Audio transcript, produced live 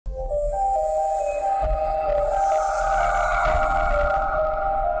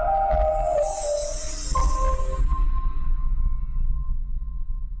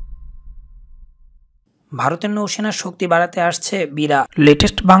ভারতের নৌসেনার শক্তি বাড়াতে আসছে বীরা।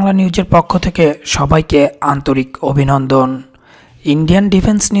 লেটেস্ট বাংলা নিউজের পক্ষ থেকে সবাইকে আন্তরিক অভিনন্দন। ইন্ডিয়ান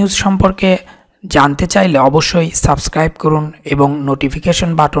ডিফেন্স নিউজ সম্পর্কে জানতে চাইলে অবশ্যই সাবস্ক্রাইব করুন এবং নোটিফিকেশন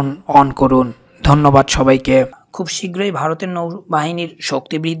বাটন অন করুন। ধন্যবাদ সবাইকে। খুব শীঘ্রই ভারতের নৌবাহিনীর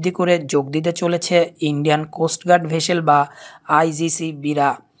শক্তি বৃদ্ধি করে যোগ দিতে চলেছে ইন্ডিয়ান কোস্টগার্ড ভেসেল বা আইজিসি বীরা।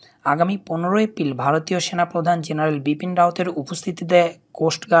 আগামী 15 এপ্রিল ভারতীয় সেনাপ্রধান জেনারেল বিপিন রাওয়াতের উপস্থিতিতে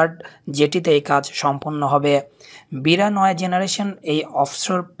কোস্টগার্ড জেটিতে এই কাজ সম্পন্ন হবে। বীরা 9 জেনারেশন এই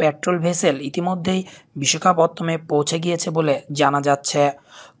অফশোর পেট্রোল ভেসেল ইতিমধ্যেই বিশাখাপত্তমে পৌঁছে গিয়েছে বলে জানা যাচ্ছে।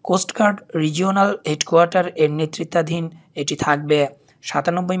 কোস্টগার্ড রিজিওনাল হেডকোয়ার্টার এর নেতৃত্বাধীন এটি থাকবে।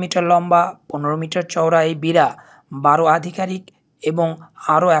 97 মিটার লম্বা, 15 মিটার চওড়া এই বীরা 12 আধিকারিক এবং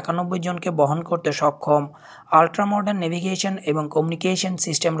আরও 91 জনকে বহন করতে সক্ষম। আল্ট্রা মডার্ন নেভিগেশন এবং কমিউনিকেশন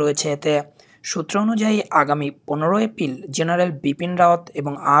সিস্টেম রয়েছে এতে। সূত্র অনুযায়ী আগামী 15 এপ্রিল জেনারেল বিপিন রাওয়াত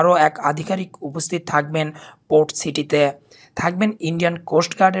এবং আরও এক আধিকারিক উপস্থিত থাকবেন পোর্ট সিটিতে। থাকবেন ইন্ডিয়ান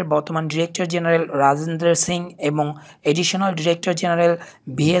কোস্টগার্ডের বর্তমান ডিরেক্টর জেনারেল রাজেন্দ্র সিং এবং এডিশনাল ডিরেক্টর জেনারেল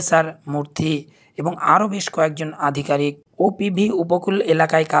ভিএসআর মূর্তি এবং আরও বেশ কয়েকজন আধিকারিক। ওপিভি উপকূল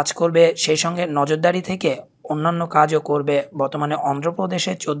এলাকায় কাজ করবে, সেই সঙ্গে নজরদারি থেকে অন্যান্য কাজও করবে। বর্তমানে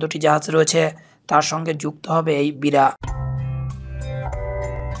অন্ধ্রপ্রদেশে 14টি জাহাজ রয়েছে, তার সঙ্গে যুক্ত হবে এই বীরা।